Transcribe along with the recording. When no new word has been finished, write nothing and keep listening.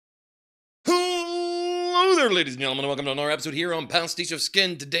Hello there, ladies and gentlemen, and welcome to another episode here on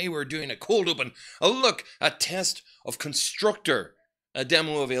PasticheofSkin. Today we're doing a cold open, a test of Constructor, a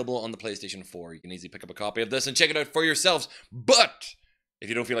demo available on the PlayStation 4. You can easily pick up a copy of this and check it out for yourselves, but if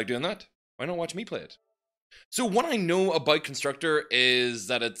you don't feel like doing that, why not watch me play it? So what I know about Constructor is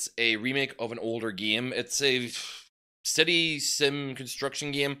that it's a remake of an older game. It's a city sim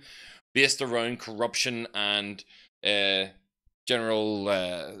construction game based around corruption and general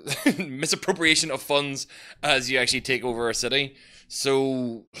misappropriation of funds as you actually take over a city.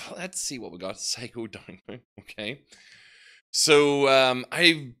 So let's see what we got. Psycho Dynamite. Okay. So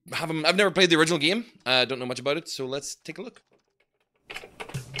I've never played the original game. I don't know much about it. So let's take a look.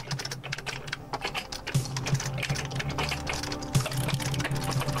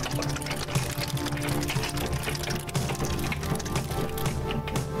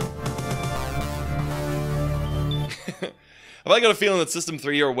 Have I got a feeling that System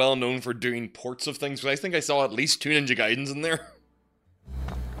 3 are well known for doing ports of things? Because I think I saw at least 2 Ninja Gaidens in there.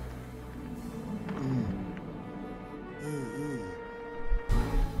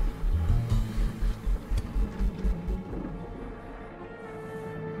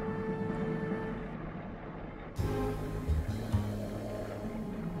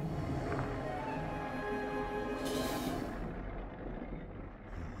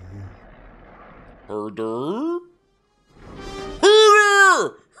 Herder?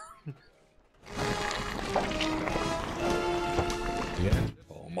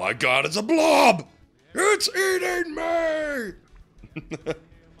 Oh my god, it's a blob! It's eating me!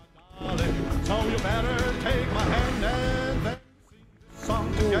 So you better take my hand and then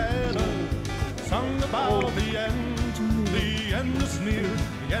song together. Sung about the end is near,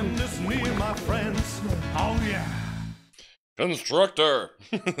 the end is near, my friends. Oh yeah. Constructor!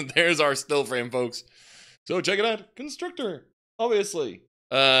 There's our still frame, folks. So check it out, Constructor, obviously.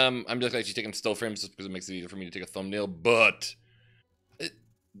 I'm just actually taking still frames just because it makes it easier for me to take a thumbnail, but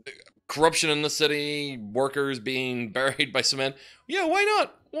corruption in the city, workers being buried by cement. Yeah, why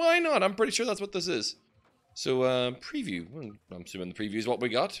not? Why not? I'm pretty sure that's what this is. So, preview. Well, I'm assuming the preview is what we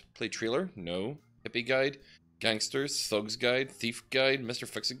got. Play trailer? No. Hippie guide? Gangsters? Thugs guide? Thief guide? Mr.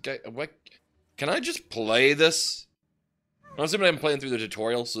 Fix-It guide? What? Can I just play this? I'm assuming I'm playing through the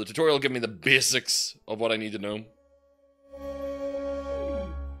tutorial, so the tutorial will give me the basics of what I need to know.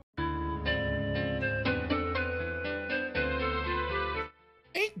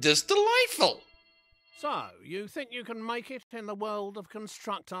 Ain't this delightful? So, you think you can make it in the world of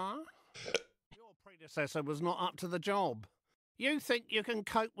Constructor? Your predecessor was not up to the job. You think you can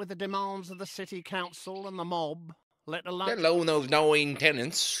cope with the demands of the city council and the mob, let alone... Hello, those 9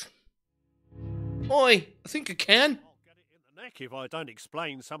 tenants. Oi, I think I can. I'll get it in the neck if I don't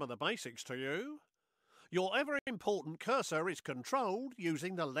explain some of the basics to you. Your ever-important cursor is controlled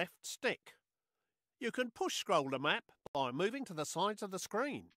using the left stick. You can push-scroll the map by moving to the sides of the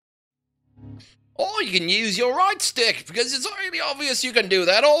screen. Or you can use your right stick, because it's really obvious you can do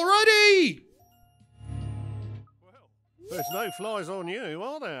that already! Well, there's no flies on you,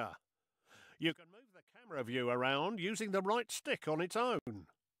 are there? You can move the camera view around using the right stick on its own.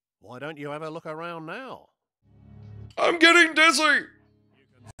 Why don't you have a look around now? I'm getting dizzy! You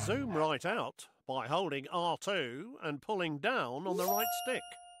can zoom right out by holding R2 and pulling down on the right stick.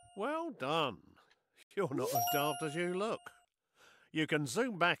 Well done. You're not as daft as you look. You can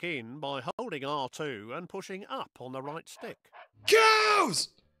zoom back in by holding R2 and pushing up on the right stick. Cows!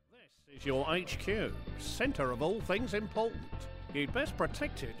 This is your HQ, centre of all things important. You'd best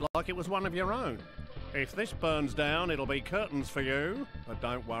protect it like it was one of your own. If this burns down, it'll be curtains for you, but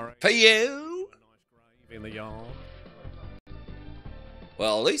don't worry. For you? A nice grave in the yard.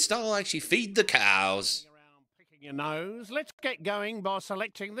 Well, at least I'll actually feed the cows. Around picking your nose, let's get going by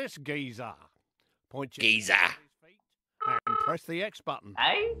selecting this geezer. Point your Geezer. and press the X button.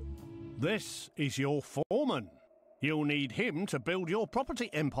 Hey? This is your foreman. You'll need him to build your property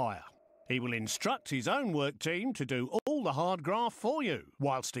empire. He will instruct his own work team to do all the hard graft for you,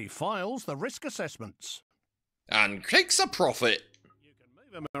 whilst he files the risk assessments. And takes a profit. You can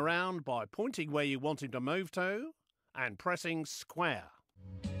move him around by pointing where you want him to move to and pressing square.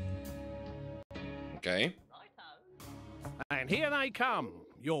 Okay. And here they come.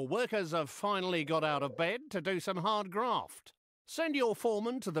 Your workers have finally got out of bed to do some hard graft. Send your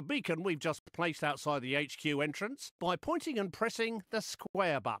foreman to the beacon we've just placed outside the HQ entrance by pointing and pressing the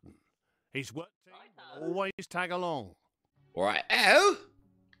square button. His work team will always tag along. Right. Oh.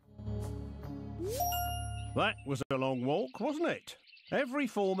 That was a long walk, wasn't it? Every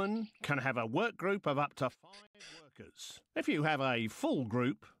foreman can have a work group of up to 5 workers. If you have a full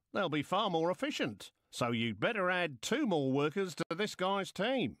group, they'll be far more efficient. So you'd better add 2 more workers to this guy's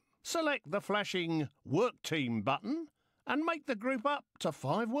team. Select the flashing Work Team button and make the group up to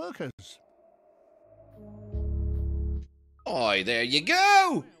 5 workers. Aye, there you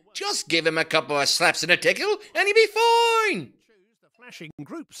go. Just give him a couple of slaps and a tickle and he'll be fine. Choose the flashing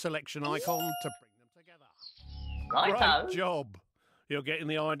group selection icon to bring them together. Righto. Great job. You're getting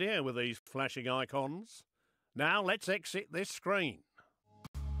the idea with these flashing icons. Now let's exit this screen.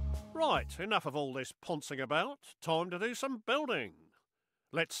 Right, enough of all this poncing about. Time to do some building.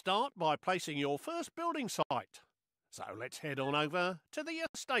 Let's start by placing your first building site. So let's head on over to the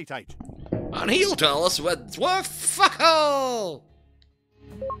estate agent. And he'll tell us what's worth fuck all.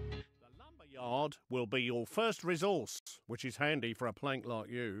 The lumber yard will be your first resource, which is handy for a plank like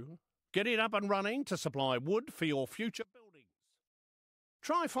you. Get it up and running to supply wood for your future buildings.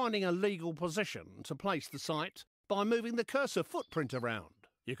 Try finding a legal position to place the site by moving the cursor footprint around.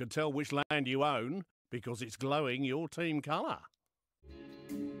 You can tell which land you own because it's glowing your team colour.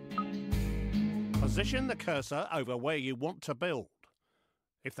 Position the cursor over where you want to build.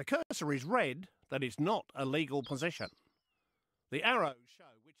 If the cursor is red, then it's not a legal position. The arrows show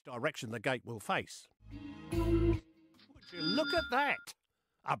which direction the gate will face. Would you look at that?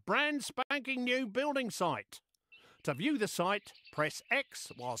 A brand spanking new building site. To view the site, press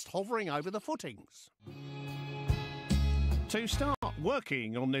X whilst hovering over the footings. To start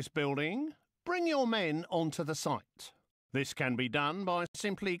working on this building, bring your men onto the site. This can be done by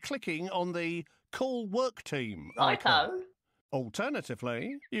simply clicking on the Call Work Team icon. Righto.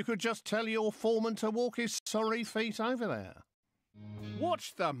 Alternatively, you could just tell your foreman to walk his sorry feet over there.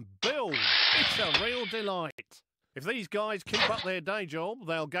 Watch them build. It's a real delight. If these guys keep up their day job,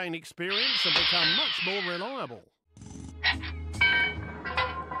 they'll gain experience and become much more reliable.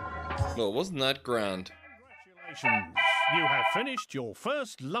 Well, wasn't that grand? Congratulations. You have finished your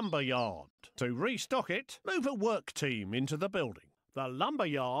first lumber yard. To restock it, move a work team into the building. The lumber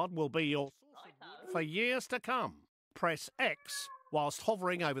yard will be your source of wood for years to come. Press X whilst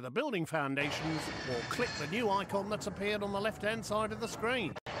hovering over the building foundations or click the new icon that's appeared on the left-hand side of the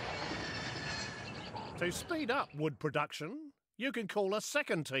screen. To speed up wood production, you can call a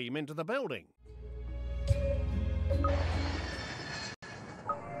second team into the building.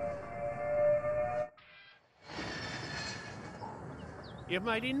 You've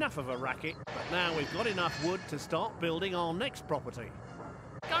made enough of a racket, but now we've got enough wood to start building our next property.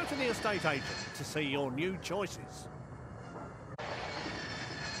 Go to the estate agent to see your new choices.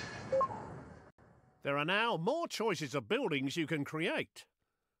 There are now more choices of buildings you can create.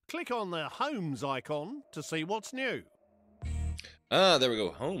 Click on the Homes icon to see what's new. Ah, there we go.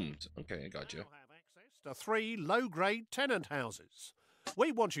 Homes. Okay, I got you. Now have access to 3 low-grade tenant houses.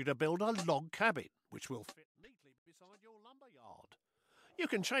 We want you to build a log cabin, which will fit neatly beside your lumber yard. You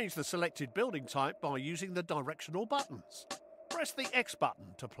can change the selected building type by using the directional buttons. Press the X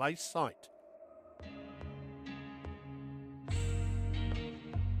button to place site.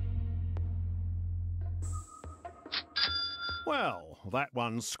 Well, that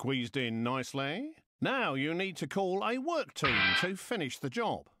one's squeezed in nicely. Now you need to call a work team to finish the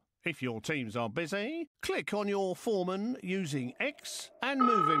job. If your teams are busy, click on your foreman using X and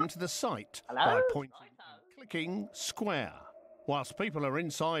move him to the site by pointing and clicking square. Whilst people are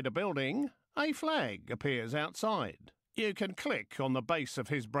inside a building, a flag appears outside. You can click on the base of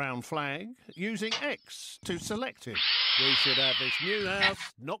his brown flag using X to select it. We should have this new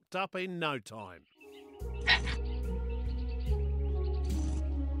house knocked up in no time.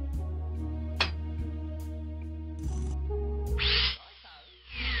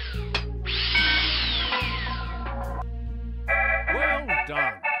 Well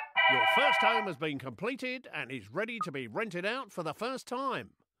done. Your first home has been completed and is ready to be rented out for the first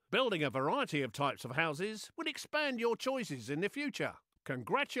time. Building a variety of types of houses will expand your choices in the future.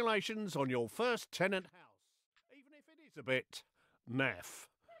 Congratulations on your first tenant house, even if it is a bit naff.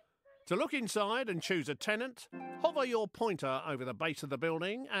 To look inside and choose a tenant, hover your pointer over the base of the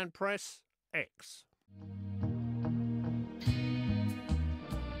building and press X.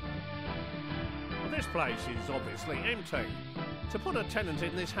 This place is obviously empty. To put a tenant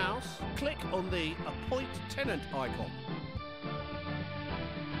in this house, click on the Appoint Tenant icon.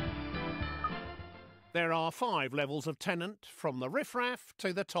 There are 5 levels of tenant, from the riffraff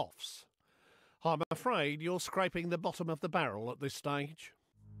to the toffs. I'm afraid you're scraping the bottom of the barrel at this stage.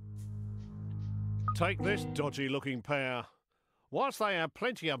 Take this dodgy-looking pair. Whilst they have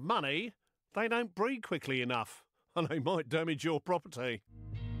plenty of money, they don't breed quickly enough, and they might damage your property.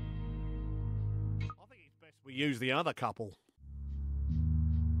 I think it's best we use the other couple.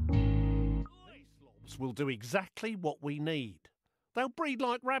 These slobs will do exactly what we need. They'll breed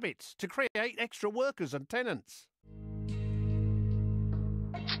like rabbits to create extra workers and tenants.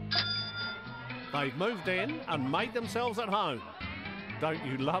 They've moved in and made themselves at home. Don't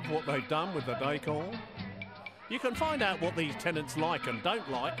you love what they've done with the decor? You can find out what these tenants like and don't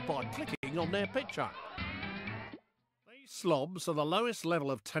like by clicking on their picture. These slobs are the lowest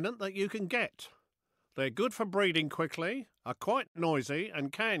level of tenant that you can get. They're good for breeding quickly, are quite noisy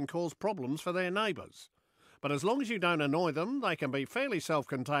and can cause problems for their neighbours. But as long as you don't annoy them, they can be fairly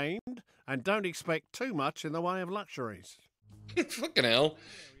self-contained and don't expect too much in the way of luxuries. Fucking hell.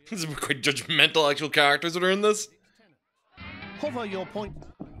 These are quite judgmental actual characters that are in this. Hover your point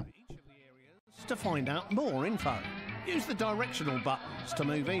over each of the areas to find out more info. Use the directional buttons to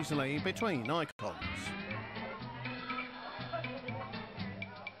move easily between icons.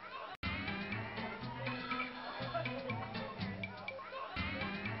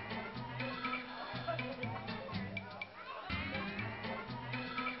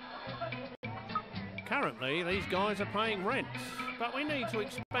 Currently, these guys are paying rents, but we need to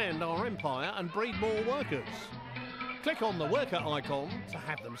expand our empire and breed more workers. Click on the worker icon to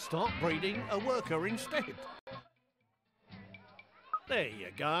have them start breeding a worker instead. There you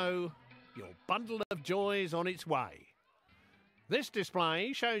go. Your bundle of joy is on its way. This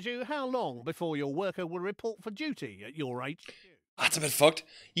display shows you how long before your worker will report for duty at your HQ. That's a bit fucked.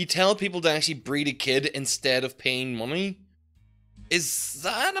 You tell people to actually breed a kid instead of paying money? Is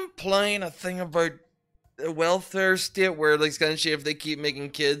that implying a thing about a welfare state where, like, essentially if they keep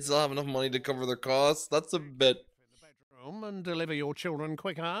making kids, they'll have enough money to cover their costs? That's a bit... And deliver your children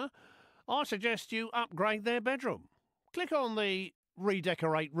quicker, I suggest you upgrade their bedroom. Click on the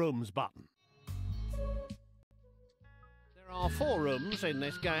Redecorate Rooms button. There are 4 rooms in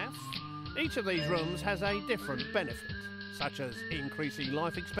this gaff. Each of these rooms has a different benefit, such as increasing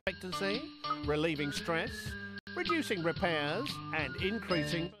life expectancy, relieving stress, reducing repairs, and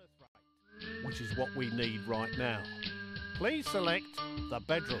increasing birth rate, which is what we need right now. Please select the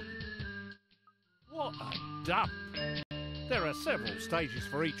bedroom. What a dump! There are several stages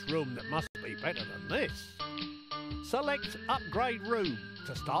for each room that must be better than this. Select Upgrade Room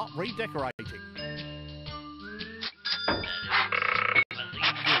to start redecorating.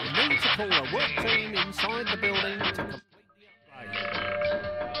 You'll need to call a work team inside the building to complete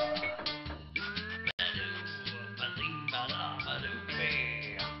the upgrade.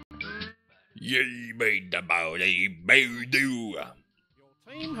 Yay, made the body, do.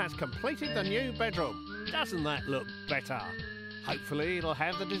 Your team has completed the new bedroom. Doesn't that look better? Hopefully it'll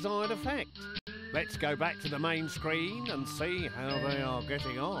have the desired effect. Let's go back to the main screen and see how they are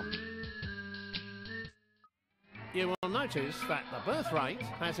getting on. You will notice that the birth rate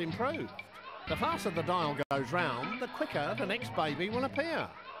has improved. The faster the dial goes round, the quicker the next baby will appear.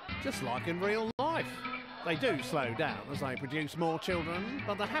 Just like in real life. They do slow down as they produce more children,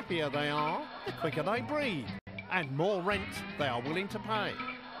 but the happier they are, the quicker they breed, and more rent they are willing to pay.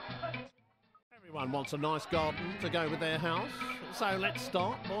 Everyone wants a nice garden to go with their house, so let's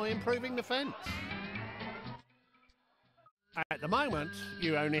start by improving the fence. At the moment,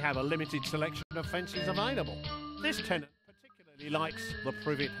 you only have a limited selection of fences available. This tenant particularly likes the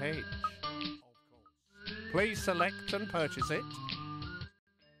privet hedge. Of course. Please select and purchase it.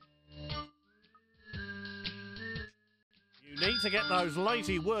 You need to get those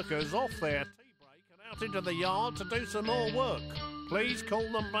lazy workers off their tea break and out into the yard to do some more work. Please call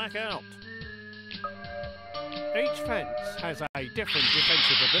them back out. Each fence has a different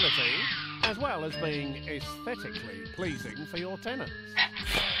defensive ability, as well as being aesthetically pleasing for your tenants.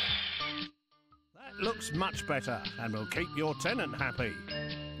 That looks much better and will keep your tenant happy.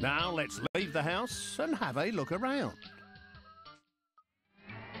 Now let's leave the house and have a look around.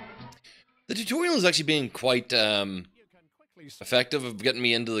 The tutorial is actually being quite effective of getting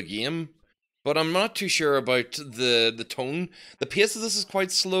me into the game, but I'm not too sure about the tone. The pace of this is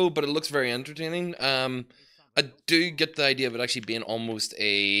quite slow, but it looks very entertaining. I do get the idea of it actually being almost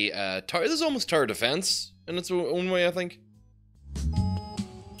a tower. This is almost tower defense in its own way, I think.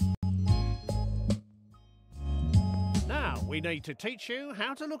 Now we need to teach you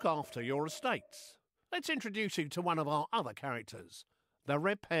how to look after your estates. Let's introduce you to one of our other characters, the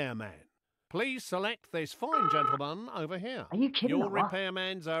repairman. Please select this fine gentleman over here. Are you kidding? Your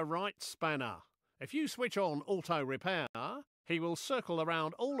repairman's a right spanner. If you switch on auto repair, he will circle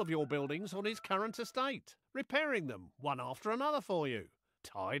around all of your buildings on his current estate, repairing them one after another for you.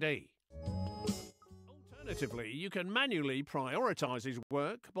 Tidy. Alternatively, you can manually prioritise his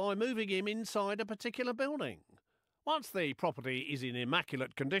work by moving him inside a particular building. Once the property is in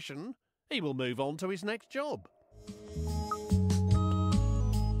immaculate condition, he will move on to his next job.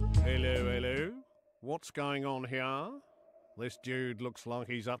 Hello, hello. What's going on here? This dude looks like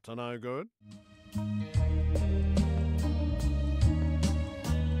he's up to no good.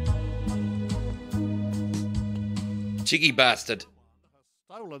 Cheeky bastard.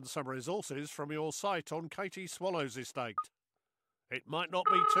 Has stolen some resources from your site on Katie Swallow's estate. It might not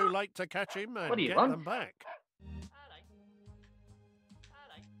be too late to catch him and get them back.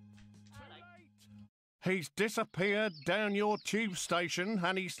 He's disappeared down your tube station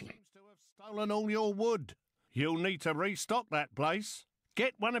and he seems to have stolen all your wood. You'll need to restock that place.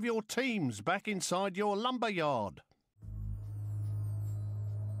 Get one of your teams back inside your lumber yard.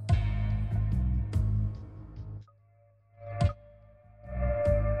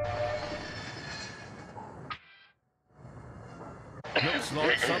 Looks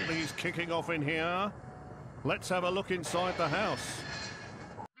like somebody's kicking off in here. Let's have a look inside the house.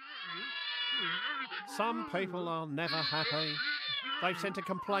 Some people are never happy. They've sent a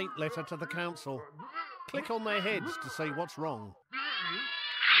complaint letter to the council. Click on their heads to see what's wrong.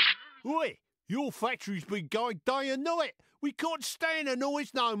 Oi! Your factory's been going day and night. We can't stand the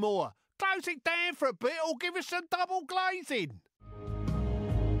noise no more. Close it down for a bit or give us some double glazing.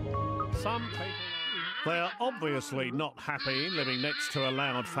 Some people... They're obviously not happy living next to a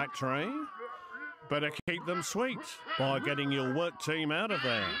loud factory. Better keep them sweet by getting your work team out of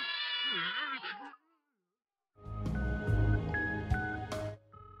there.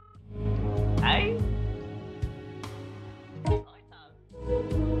 Hey?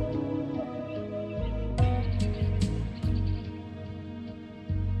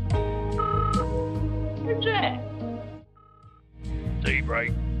 Where's that? Tea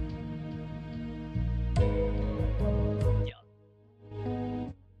break.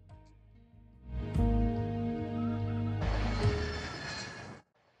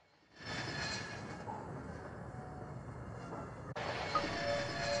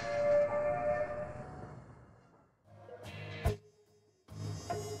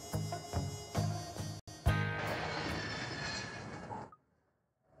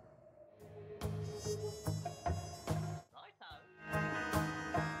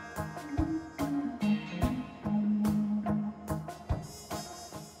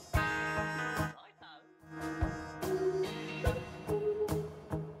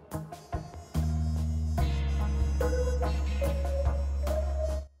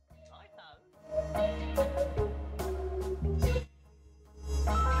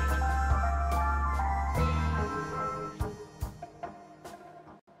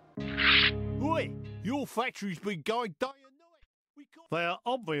 Your factory's been going day and night. They're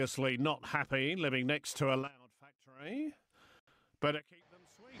obviously not happy living next to a loud factory. Better keep them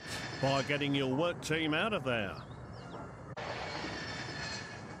sweet by getting your work team out of there.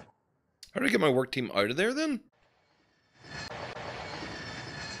 How do I get my work team out of there then?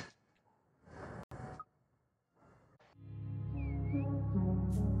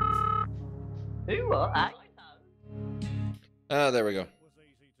 Who are I? Ah, there we go. Was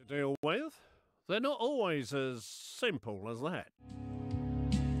easy to deal with. They're not always as simple as that.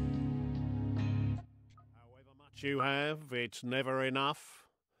 However much you have, it's never enough.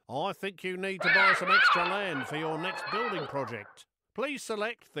 I think you need to buy some extra land for your next building project. Please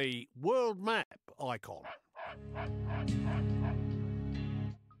select the world map icon.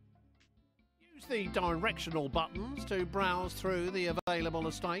 Use the directional buttons to browse through the available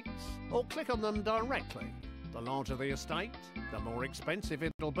estates, or click on them directly. The larger the estate, the more expensive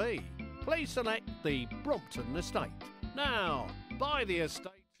it'll be. Please select the Brompton estate. Now, buy the estate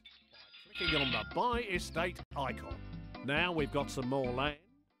by clicking on the Buy Estate icon. Now we've got some more land,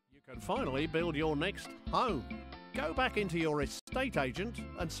 you can finally build your next home. Go back into your estate agent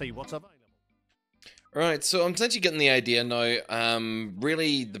and see what's available. Alright, so I'm essentially getting the idea now.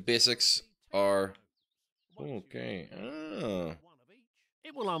 Really, the basics are... Okay. Ah.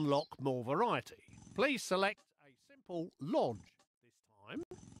 It will unlock more variety. Please select a simple lodge this time.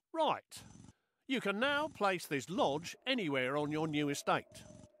 Right. You can now place this lodge anywhere on your new estate.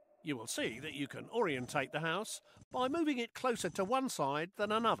 You will see that you can orientate the house by moving it closer to one side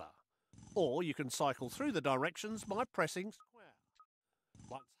than another. Or you can cycle through the directions by pressing square.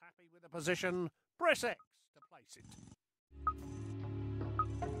 Once happy with the position, press X to place it.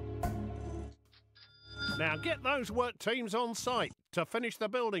 Now get those work teams on site to finish the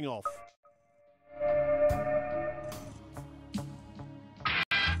building off.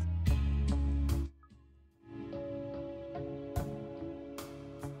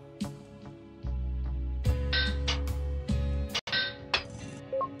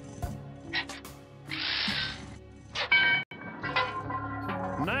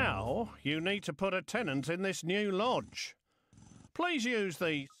 Now, you need to put a tenant in this new lodge. Please use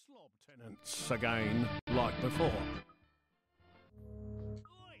the slob tenants again, like before.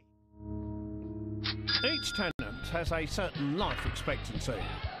 Each tenant has a certain life expectancy.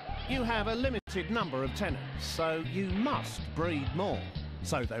 You have a limited number of tenants, so you must breed more,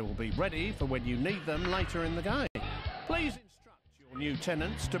 so they will be ready for when you need them later in the game. Please instruct your new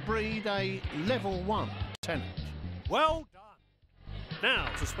tenants to breed a level 1 tenant. Well done.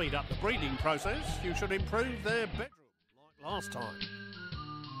 Now, to speed up the breeding process, you should improve their bedroom, like last time.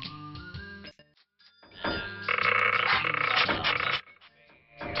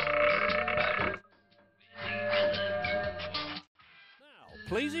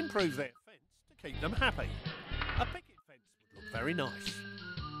 Please improve their fence to keep them happy. A picket fence would look very nice.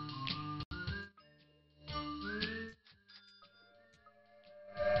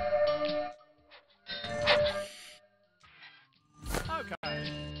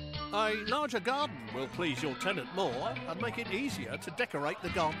 Okay. A larger garden will please your tenant more and make it easier to decorate the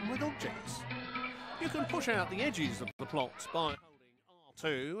garden with objects. You can push out the edges of the plots by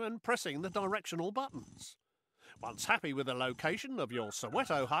holding R2 and pressing the directional buttons. Once happy with the location of your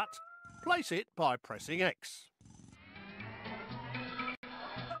Soweto hut, place it by pressing X.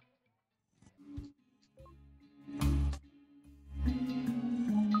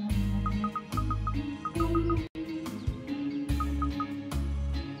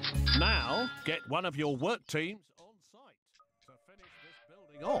 Now, get one of your work teams on site to finish this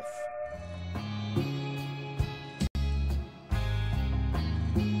building off.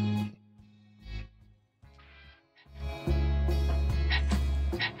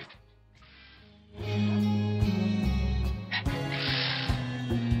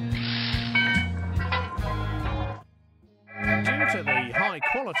 Due to the high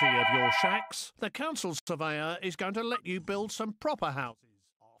quality of your shacks, the council surveyor is going to let you build some proper houses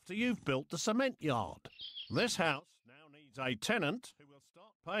after you've built the cement yard. This house now needs a tenant who will start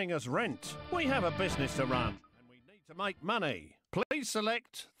paying us rent. We have a business to run and we need to make money. Please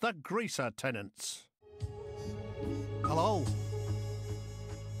select the greaser tenants. Hello.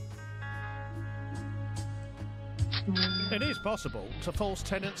 It is possible to force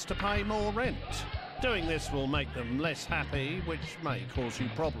tenants to pay more rent. Doing this will make them less happy, which may cause you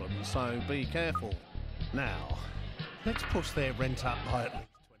problems, so be careful. Now, let's push their rent up by at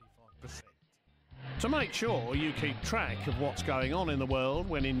least 25%. To make sure you keep track of what's going on in the world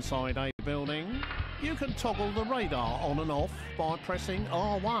when inside a building, you can toggle the radar on and off by pressing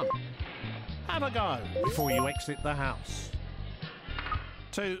R1. Have a go before you exit the house.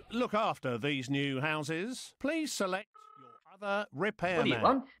 To look after these new houses, please select your other repairman. What do you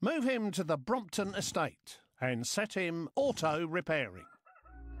want? Move him to the Brompton estate and set him auto-repairing.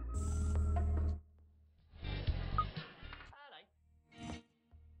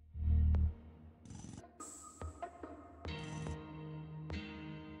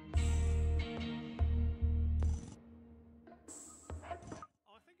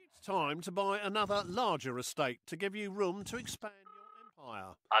 Time to buy another larger estate to give you room to expand your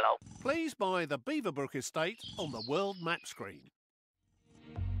empire. Hello. Please buy the Beaverbrook estate on the world map screen.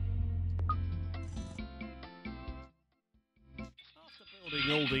 After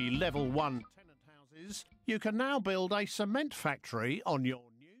building all the level 1 tenant houses, you can now build a cement factory on your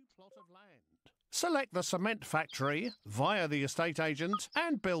new plot of land. Select the cement factory via the estate agent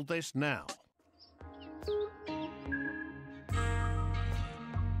and build this now.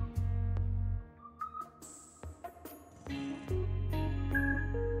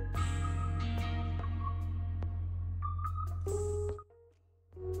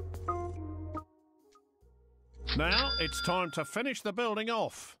 Now it's time to finish the building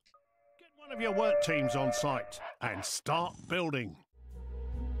off. Get one of your work teams on site and start building.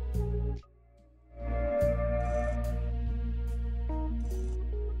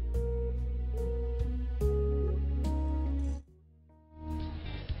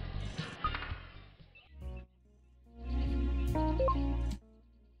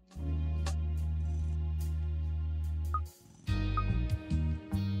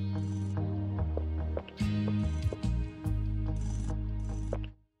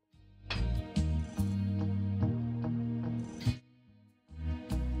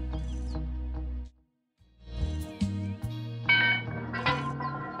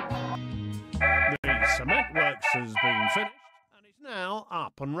 Cement works has been finished and is now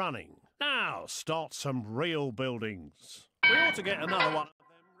up and running. Now start some real buildings. We ought to get another one of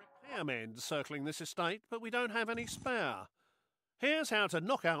them repairmen circling this estate, but we don't have any spare. Here's how to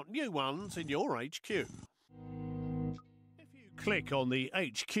knock out new ones in your HQ. If you click on the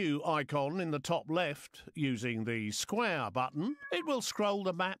HQ icon in the top left using the square button, it will scroll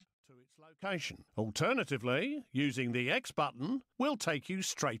the map to its location. Alternatively, using the X button will take you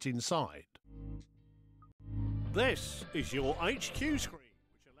straight inside. This is your HQ screen,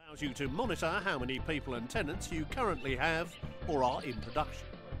 which allows you to monitor how many people and tenants you currently have or are in production.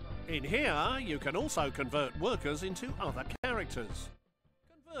 In here, you can also convert workers into other characters.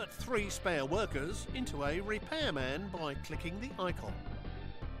 Convert 3 spare workers into a repairman by clicking the icon.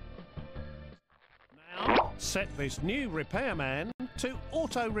 Now, set this new repairman to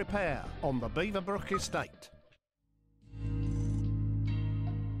auto repair on the Beaverbrook estate.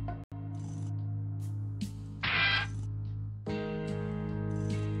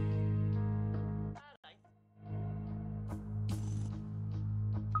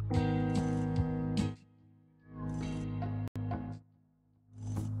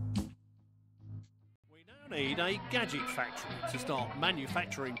 Need a gadget factory to start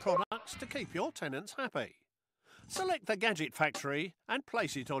manufacturing products to keep your tenants happy. Select the gadget factory and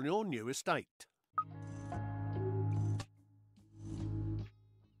place it on your new estate.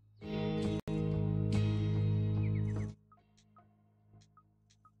 Now,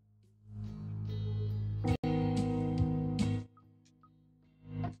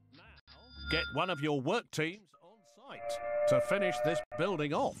 get one of your work teams on site to finish this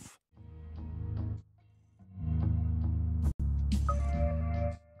building off.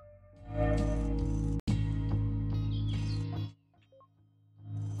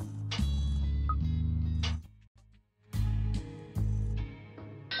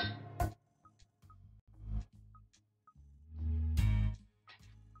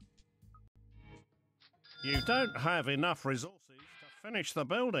 You don't have enough resources to finish the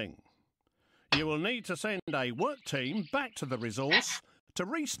building. You will need to send a work team back to the resource to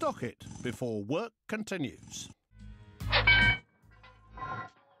restock it before work continues.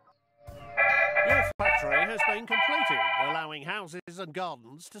 Your factory has been completed, allowing houses and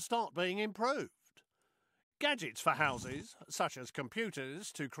gardens to start being improved. Gadgets for houses, such as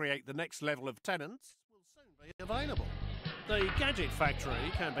computers to create the next level of tenants, will soon be available. The gadget factory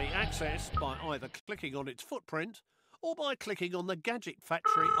can be accessed by either clicking on its footprint or by clicking on the gadget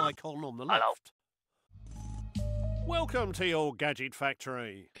factory icon on the left. Welcome to your gadget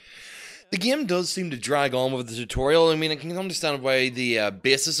factory. The game does seem to drag on with the tutorial. I mean, I can understand why the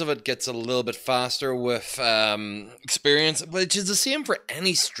basis of it gets a little bit faster with experience, which is the same for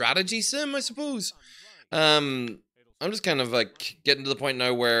any strategy sim, I suppose. I'm just kind of like getting to the point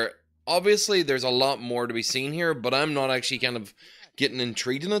now where obviously there's a lot more to be seen here, but I'm not actually kind of getting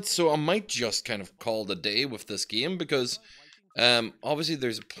intrigued in it, so I might just kind of call it a day with this game because obviously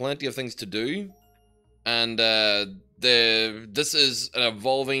there's plenty of things to do, and this is an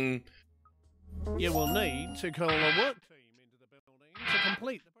evolving. You will need to call a work team into the building to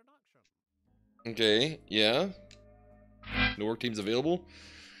complete the production. Okay, yeah. No work teams available.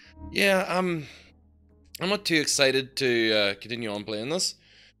 Yeah, I'm not too excited to continue on playing this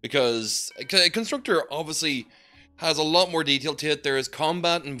because Constructor obviously has a lot more detail to it. There is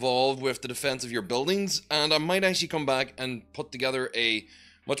combat involved with the defense of your buildings, and I might actually come back and put together a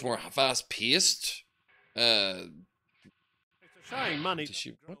much more fast-paced Shame money.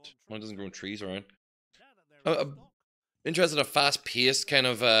 What? One doesn't grow in trees, alright. Interested in a fast-paced kind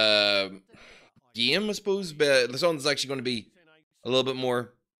of game, I suppose, but this one's actually going to be a little bit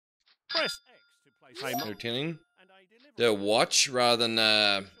more entertaining to watch rather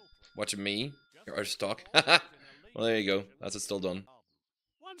than watching me or stock. Well, there you go. That's it, still done.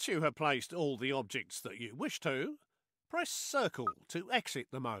 Once you have placed all the objects that you wish to, press circle to exit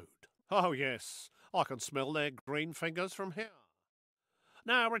the mode. Oh yes, I can smell their green fingers from here.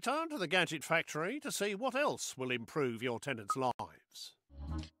 Now return to the gadget factory to see what else will improve your tenants' lives.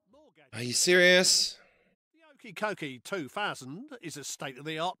 Are you serious? The Okie 2000 is a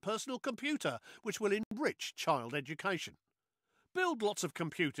state-of-the-art personal computer which will enrich child education. Build lots of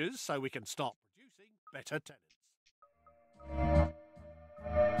computers so we can start producing better tenants.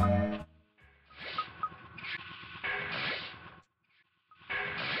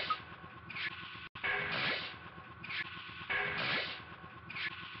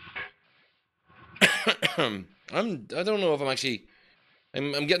 I don't know if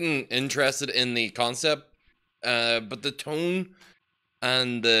I'm getting interested in the concept, but the tone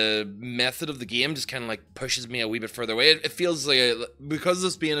and the method of the game just kind of like pushes me a wee bit further away. It feels like, because of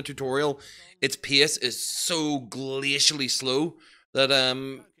this being a tutorial, its pace is so glacially slow that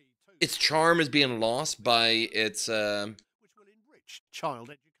its charm is being lost by its which will enrich child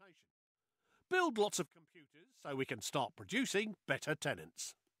education. Build lots of computers so we can start producing better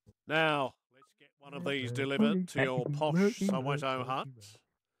tenants. Now, let's get one of these delivered to your posh Soweto hut.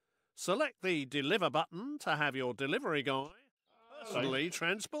 Select the deliver button to have your delivery guy personally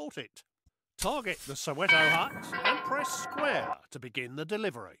transport it. Target the Soweto hut and press square to begin the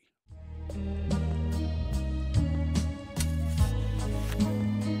delivery.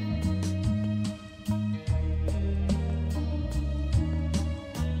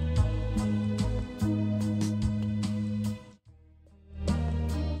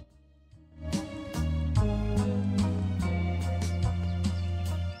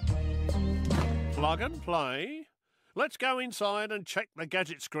 Plug and play. Let's go inside and check the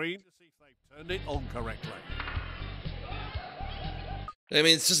gadget screen to see if they've turned it on correctly. I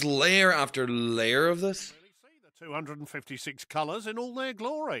mean, it's just layer after layer of this. Really see the 256 colours in all their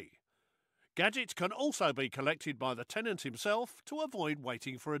glory. Gadgets can also be collected by the tenant himself to avoid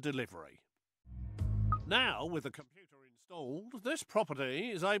waiting for a delivery. Now, with the computer installed, this property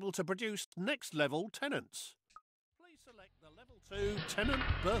is able to produce next level tenants. Please select the level 2 tenant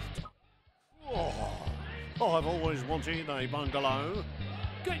birth type. Oh, I've always wanted a bungalow.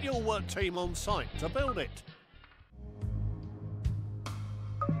 Get your work team on site to build it.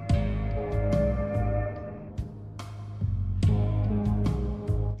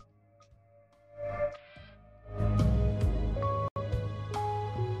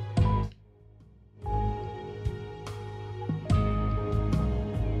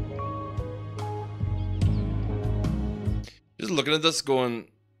 Just looking at this going,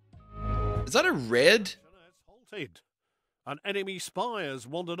 is that a red? Halted. An enemy spy has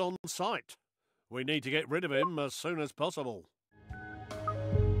wandered on site. We need to get rid of him as soon as possible.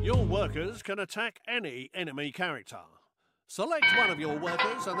 Your workers can attack any enemy character. Select one of your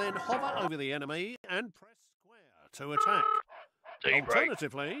workers and then hover over the enemy and press square to attack. Daybreak.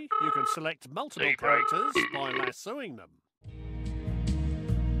 Alternatively, you can select multiple Daybreak. characters by lassoing them.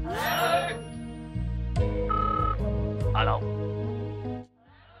 Hello.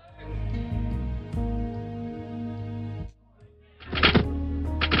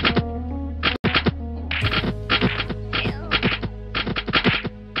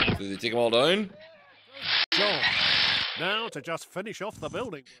 Did they take them all down? Job. Now to just finish off the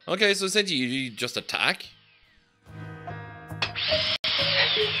building. Okay, so essentially you just attack.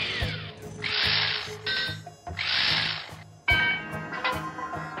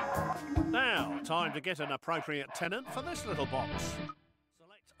 Now, time to get an appropriate tenant for this little box.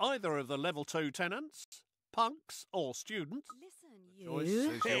 Select either of the level 2 tenants, punks or students. Listen, Choice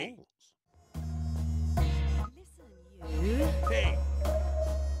you. is yours. Listen, you. Ping.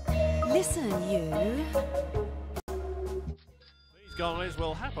 Listen, you. These guys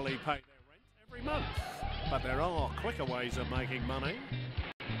will happily pay their rent every month, but there are quicker ways of making money.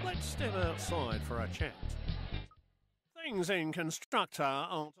 Let's step outside for a chat. Things in Constructor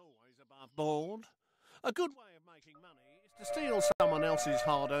aren't always above board. A good way of making money is to steal someone else's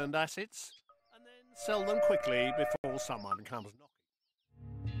hard-earned assets and then sell them quickly before someone comes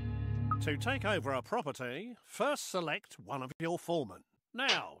knocking. To take over a property, first select one of your foremen.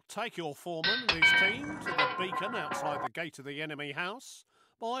 Now, take your foreman and his team to the beacon outside the gate of the enemy house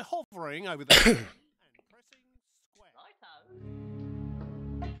by hovering over the beacon and pressing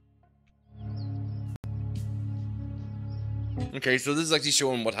square. Okay, so this is actually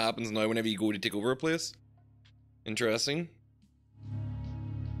showing what happens now whenever you go to take over a place. Interesting.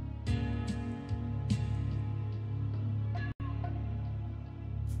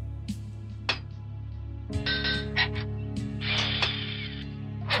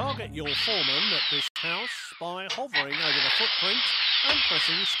 Target your foreman at this house by hovering over the footprint and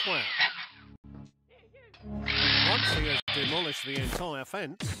pressing square. Once he has demolished the entire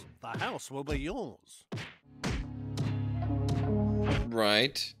fence, the house will be yours.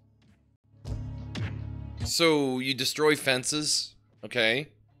 Right. So you destroy fences, okay?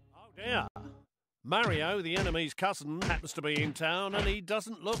 Oh dear. Mario, the enemy's cousin, happens to be in town and he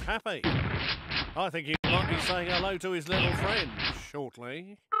doesn't look happy. I think he might be saying hello to his little friend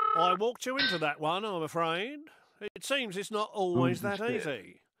shortly. I walked you into that one, I'm afraid. It seems it's not always that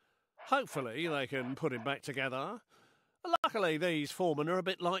easy. Hopefully they can put him back together. Luckily, these foremen are a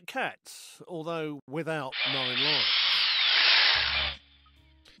bit like cats, although without 9 lives.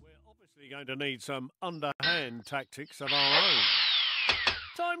 We're obviously going to need some underhand tactics of our own.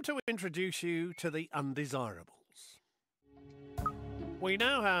 Time to introduce you to the undesirables. We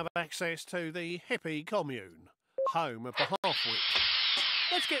now have access to the hippie commune, home of the half-wit.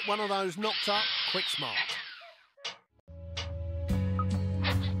 Let's get one of those knocked up quick smart.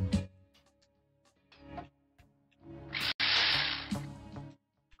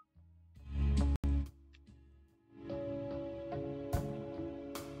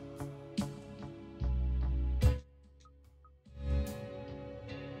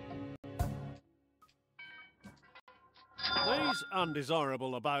 These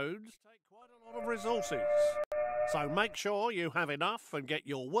undesirable abodes take quite a lot of resources, so make sure you have enough and get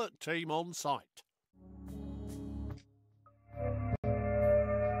your work team on site.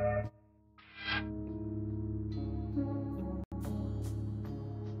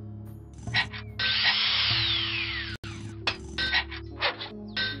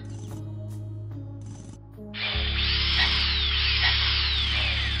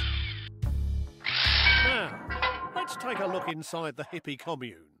 take a look inside the hippie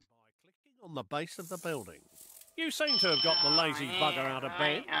commune by clicking on the base of the building. You seem to have got the lazy bugger out of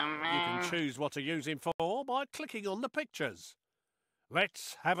bed. You can choose what to use him for by clicking on the pictures.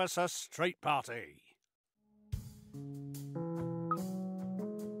 Let's have us a street party.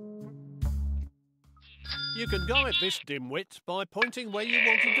 You can guide this dimwit by pointing where you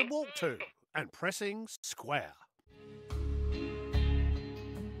want him to walk to and pressing square.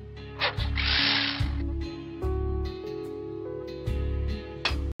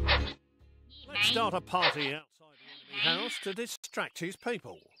 Let's start a party outside the enemy house to distract his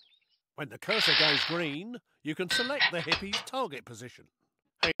people. When the cursor goes green, you can select the hippie's target position.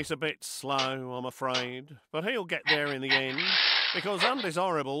 He's a bit slow, I'm afraid, but he'll get there in the end, because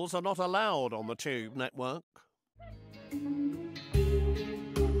undesirables are not allowed on the Tube network.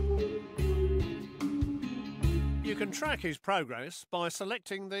 You can track his progress by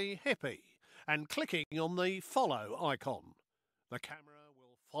selecting the hippie and clicking on the follow icon. The camera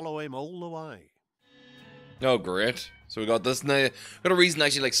will follow him all the way. Oh, great. So we got this now. Got a reason to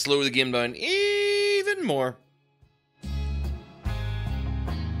actually, like, slow the game down even more.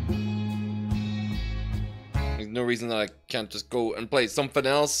 There's no reason that I can't just go and play something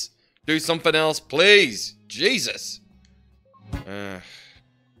else. Do something else, please. Jesus. Let's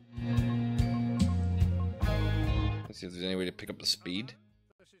see if there's any way to pick up the speed.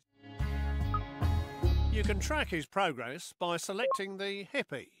 You can track his progress by selecting the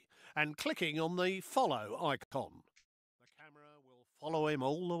hippie and clicking on the follow icon. The camera will follow him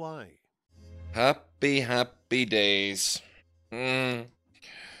all the way. Happy, happy days.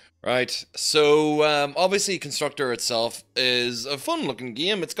 Right, so obviously Constructor itself is a fun looking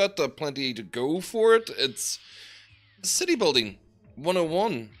game. It's got plenty to go for it. It's city building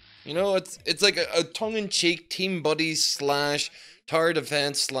 101. You know, it's like a tongue-in-cheek team buddies slash tower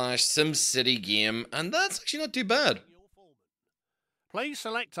defense slash SimCity game, and that's actually not too bad. Please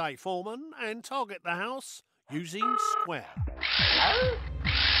select a foreman and target the house using square. Hello?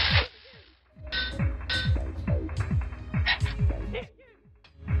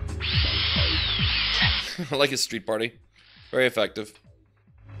 I like his street party. Very effective.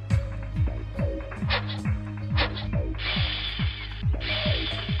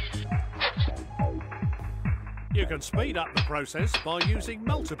 You can speed up the process by using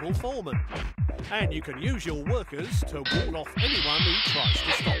multiple foremen. And you can use your workers to ward off anyone who tries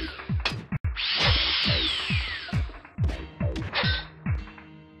to stop you.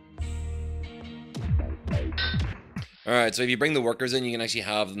 Alright, so if you bring the workers in, you can actually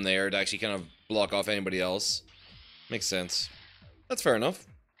have them there to actually kind of block off anybody else. Makes sense. That's fair enough.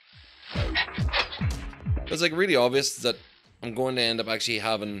 It's like really obvious that I'm going to end up actually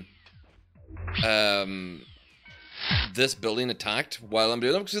having this building attacked while I'm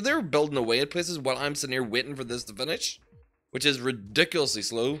doing it, because they're building away at places while I'm sitting here waiting for this to finish, which is ridiculously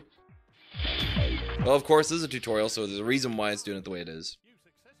slow. Well, of course, this is a tutorial, so there's a reason why it's doing it the way it is. You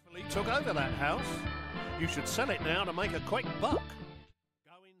successfully took over that house. You should sell it now to make a quick buck.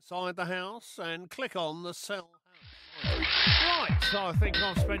 Go inside the house and click on the sell house. Right, so I think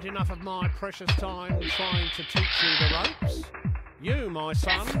I've spent enough of my precious time trying to teach you the ropes. You, my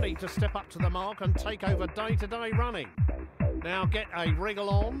son, need to step up to the mark and take over day-to-day running. Now get a wriggle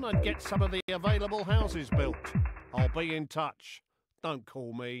on and get some of the available houses built. I'll be in touch. Don't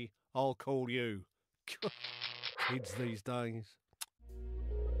call me, I'll call you. Kids these days.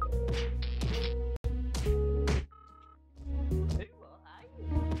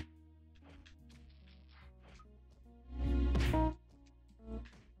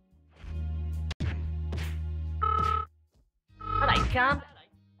 Hello, Cam. Are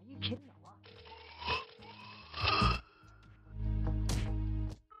you kidding or what?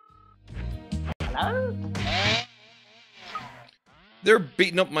 Hello? They're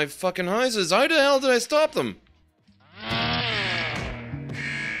beating up my fucking houses. How the hell did I stop them?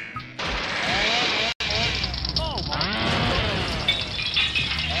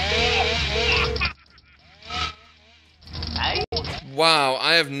 Hey? Wow,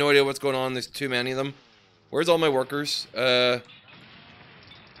 I have no idea what's going on. There's too many of them. Where's all my workers?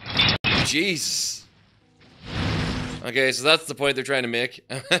 Jeez. Okay, so that's the point they're trying to make.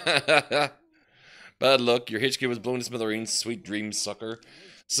 Bad luck, your HQ was blown to smithereens, sweet dreams, sucker.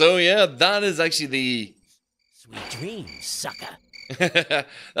 So yeah, that is actually the... Sweet dreams, sucker.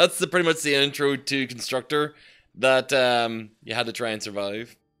 That's pretty much the intro to Constructor that you had to try and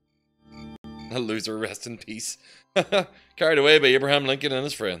survive. A loser, rest in peace. Carried away by Abraham Lincoln and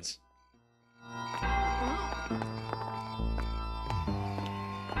his friends.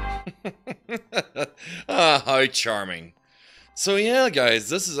 Ah, how charming. So yeah, guys,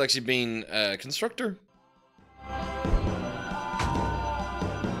 this has actually been Constructor.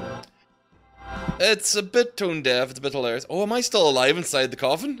 It's a bit tone deaf, it's a bit hilarious. Oh, am I still alive inside the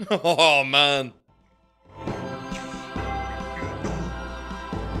coffin? Oh, man.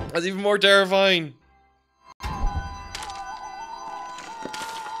 That's even more terrifying.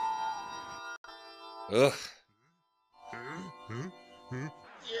 Ugh.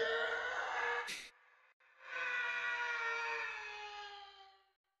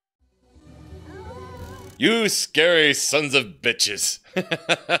 You scary sons of bitches.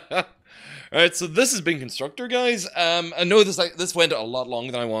 Alright, so this has been Constructor, guys. I know this went a lot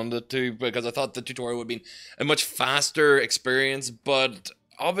longer than I wanted it to, because I thought the tutorial would be a much faster experience, but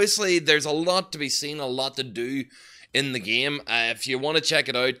obviously there's a lot to be seen, a lot to do in the game. If you want to check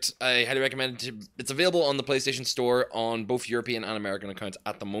it out, I highly recommend it. It's available on the PlayStation Store on both European and American accounts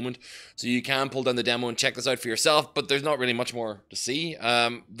at the moment, so you can pull down the demo and check this out for yourself, but there's not really much more to see.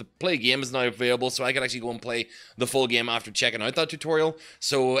 The play game is now available, so I could actually go and play the full game after checking out that tutorial,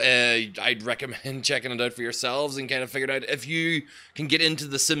 so I'd recommend checking it out for yourselves and kind of figure out if you can get into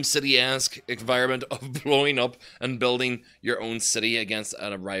the SimCity-esque environment of blowing up and building your own city against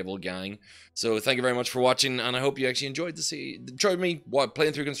a rival gang. So thank you very much for watching, and I hope you actually enjoyed me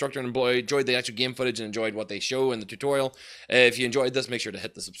playing through Constructor, and enjoyed the actual game footage and enjoyed what they show in the tutorial. If you enjoyed this, make sure to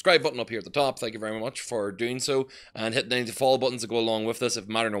hit the subscribe button up here at the top. Thank you very much for doing so, and hit any of the follow buttons that go along with this, if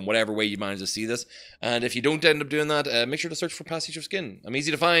mattering in whatever way you manage to see this. And if you don't end up doing that, make sure to search for PasticheofSkin. I'm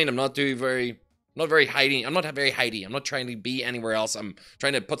easy to find. I'm not very hidey. I'm not trying to be anywhere else. I'm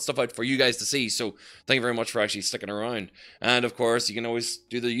trying to put stuff out for you guys to see. So thank you very much for actually sticking around. And of course, you can always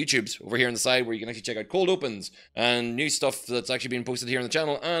do the YouTubes over here on the side, where you can actually check out cold opens and new stuff that's actually being posted here on the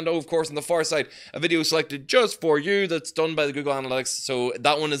channel. And of course, on the far side, a video selected just for you that's done by the Google Analytics. So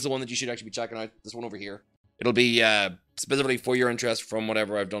that one is the one that you should actually be checking out. This one over here. It'll be specifically for your interest from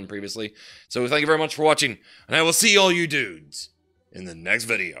whatever I've done previously. So thank you very much for watching, and I will see all you dudes in the next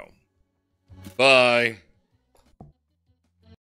video. Bye.